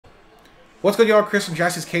What's good, y'all? Chris from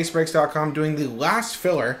JaspysCaseBreaks.com doing the last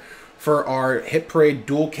filler for our Hit Parade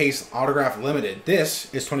Dual Case Autograph Limited. This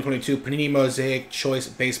is 2022 Panini Mosaic Choice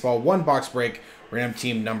Baseball 1-box break, random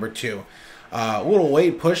team number 2. A little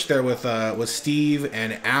late push there with Steve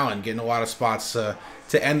and Alan getting a lot of spots to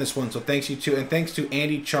end this one. So thanks you two, and thanks to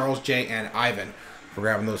Andy, Charles, Jay, and Ivan for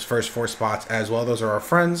grabbing those first 4 spots as well. Those are our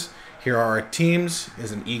friends. Here are our teams.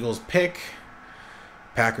 Is an Eagles pick.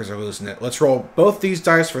 Packers are losing it. Let's roll both these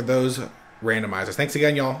dice for those randomizers. Thanks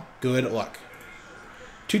again, y'all. Good luck.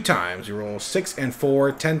 2 times. You roll 6 and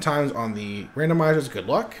 4. 10 times on the randomizers. Good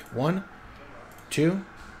luck. 1, 2,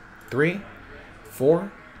 3,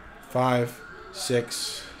 4, 5,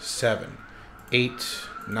 6, 7, 8,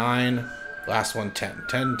 9. Last one, 10.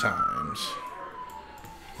 10 times.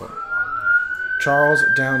 Charles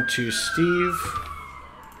down to Steve.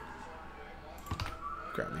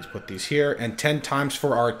 Grab these, put these here. And 10 times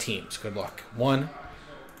for our teams. Good luck. 1,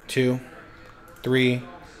 2, 3,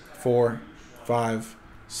 4, 5,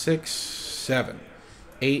 6, 7,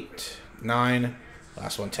 8, 9.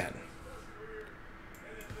 Last one, 10.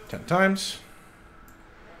 10 times.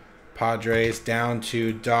 Padres down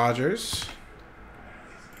to Dodgers.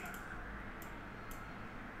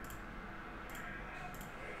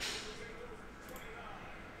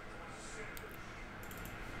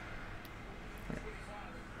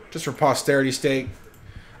 Just for posterity's sake.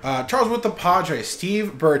 Charles with the Padres.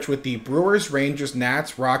 Steve Birch with the Brewers, Rangers,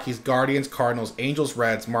 Nats, Rockies, Guardians, Cardinals, Angels,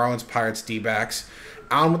 Reds, Marlins, Pirates, D-backs.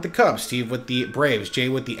 Alan with the Cubs. Steve with the Braves. Jay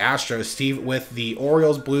with the Astros. Steve with the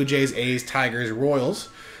Orioles, Blue Jays, A's, Tigers, Royals.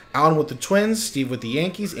 Alan with the Twins. Steve with the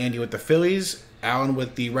Yankees. Andy with the Phillies. Alan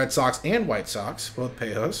with the Red Sox and White Sox, both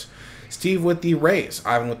Pejos. Steve with the Rays.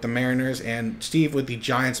 Ivan with the Mariners. And Steve with the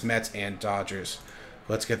Giants, Mets, and Dodgers.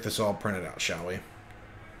 Let's get this all printed out, shall we?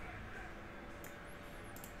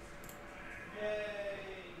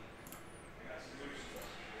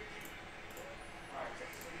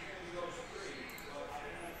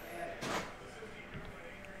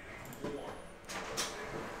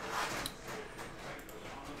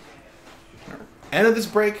 End of this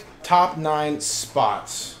break, top 9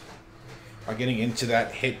 spots are getting into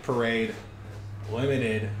that Hit Parade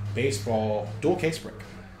Limited Baseball Dual Case break.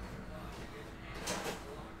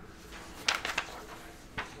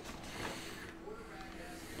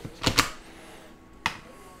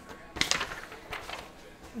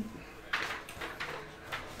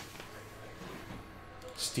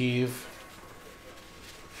 Steve,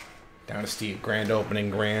 down to Steve. Grand opening,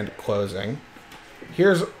 grand closing.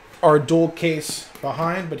 Here's our dual case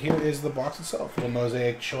behind, but here is the box itself. The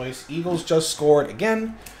Mosaic Choice. Eagles just scored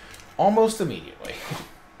again, almost immediately.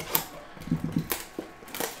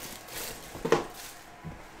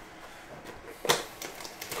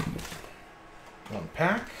 One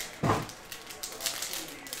pack.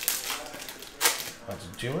 Let's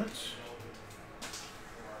do it.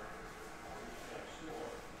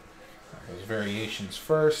 Those variations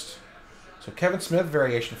first. So Kevin Smith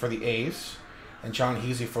variation for the A's. And John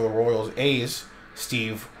Heasy for the Royals. A's,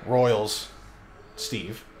 Steve. Royals,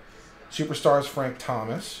 Steve. Superstars, Frank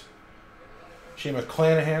Thomas. Shane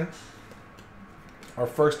McClanahan. Our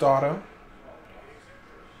first auto.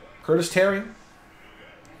 Curtis Terry.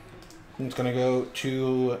 It's going to go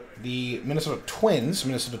to the Minnesota Twins.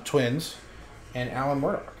 And Alan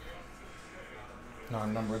Murdoch.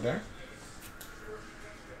 Non-numbered there.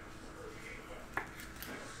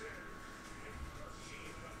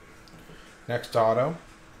 Next auto,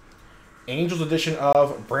 Angels edition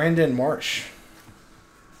of Brandon Marsh.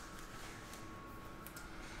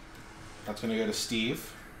 That's going to go to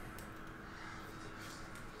Steve.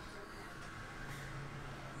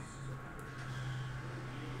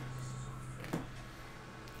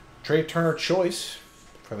 Trey Turner Choice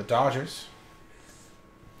for the Dodgers.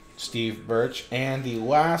 Steve Birch. And the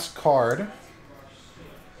last card,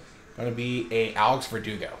 going to be a Alex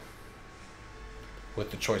Verdugo with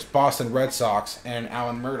the Choice. Boston Red Sox and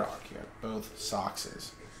Alan Murdoch here. Both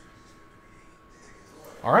Soxes.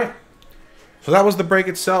 All right. So that was the break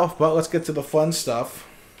itself, but let's get to the fun stuff.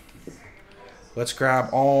 Let's grab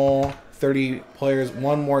all 30 players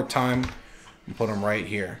one more time and put them right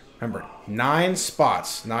here. Remember, 9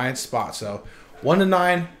 spots. 9 spots. So 1 to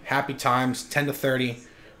 9, happy times. 10 to 30,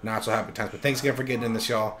 not so happy times. But thanks again for getting in this,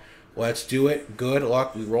 y'all. Let's do it. Good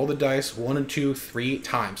luck. We roll the dice 1 and 2, 3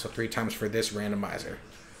 times. So 3 times for this randomizer.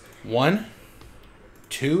 1,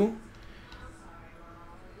 2,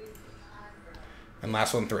 and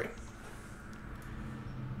last one 3.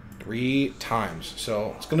 3 times.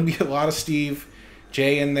 So it's going to be a lot of Steve,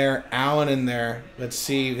 Jay in there, Alan in there. Let's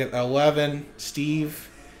see. We get 11, Steve,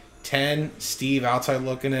 10, Steve outside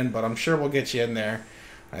looking in, but I'm sure we'll get you in there.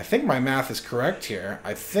 I think my math is correct here.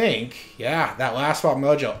 I think, yeah, that last spot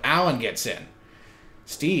mojo. Alan gets in.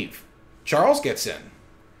 Steve. Charles gets in.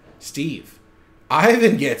 Steve.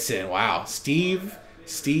 Ivan gets in. Wow. Steve,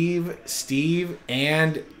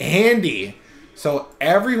 and Andy. So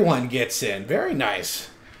everyone gets in. Very nice.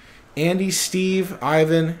 Andy, Steve,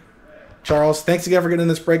 Ivan, Charles. Thanks again for getting in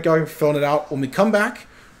this break, y'all, for filling it out. When we come back,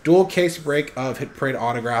 dual case break of Hit Parade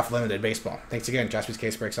Autograph Limited Baseball. Thanks again,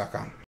 JaspysCaseBreaks.com.